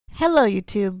Hello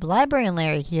YouTube, Librarian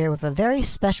Larry here with a very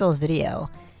special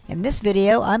video. In this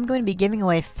video, I'm going to be giving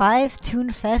away 5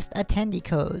 Toonfest attendee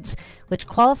codes, which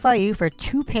qualify you for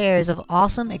 2 pairs of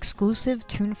awesome exclusive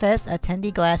Toonfest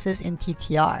attendee glasses in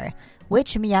TTR,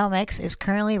 which Meowmex is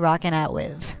currently rocking out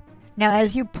with. Now,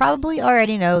 as you probably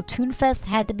already know, Toonfest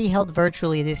had to be held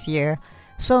virtually this year,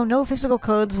 so no physical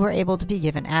codes were able to be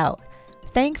given out.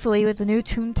 Thankfully, with the new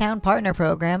Toontown Partner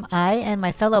Program, I and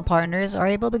my fellow partners are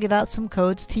able to give out some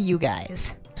codes to you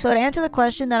guys. So to answer the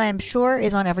question that I am sure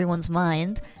is on everyone's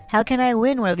mind, how can I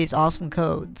win one of these awesome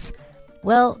codes?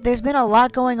 Well, there's been a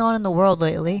lot going on in the world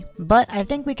lately, but I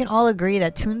think we can all agree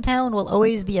that Toontown will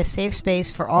always be a safe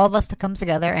space for all of us to come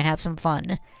together and have some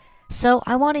fun. So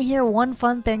I want to hear one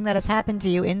fun thing that has happened to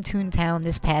you in Toontown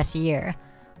this past year.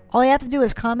 All you have to do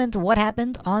is comment what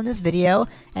happened on this video,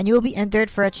 and you will be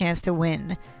entered for a chance to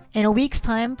win. In a week's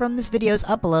time from this video's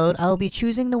upload, I will be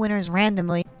choosing the winners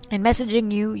randomly and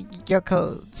messaging you your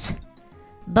codes.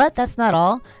 But that's not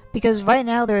all, because right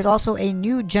now there is also a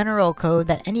new general code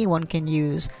that anyone can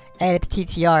use added to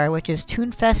TTR, which is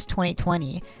Toonfest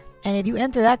 2020. And if you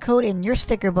enter that code in your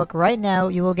sticker book right now,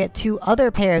 you will get 2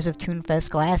 other pairs of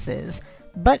Toonfest glasses.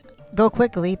 But go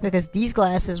quickly, because these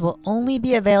glasses will only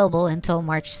be available until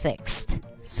March 6th.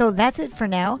 So that's it for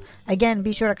now. Again,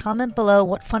 be sure to comment below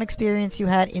what fun experience you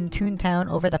had in Toontown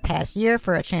over the past year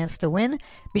for a chance to win.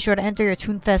 Be sure to enter your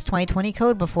Toonfest 2020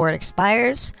 code before it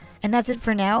expires. And that's it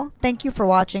for now. Thank you for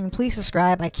watching. Please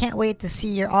subscribe. I can't wait to see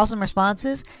your awesome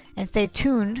responses, and stay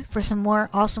tuned for some more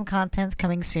awesome content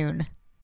coming soon.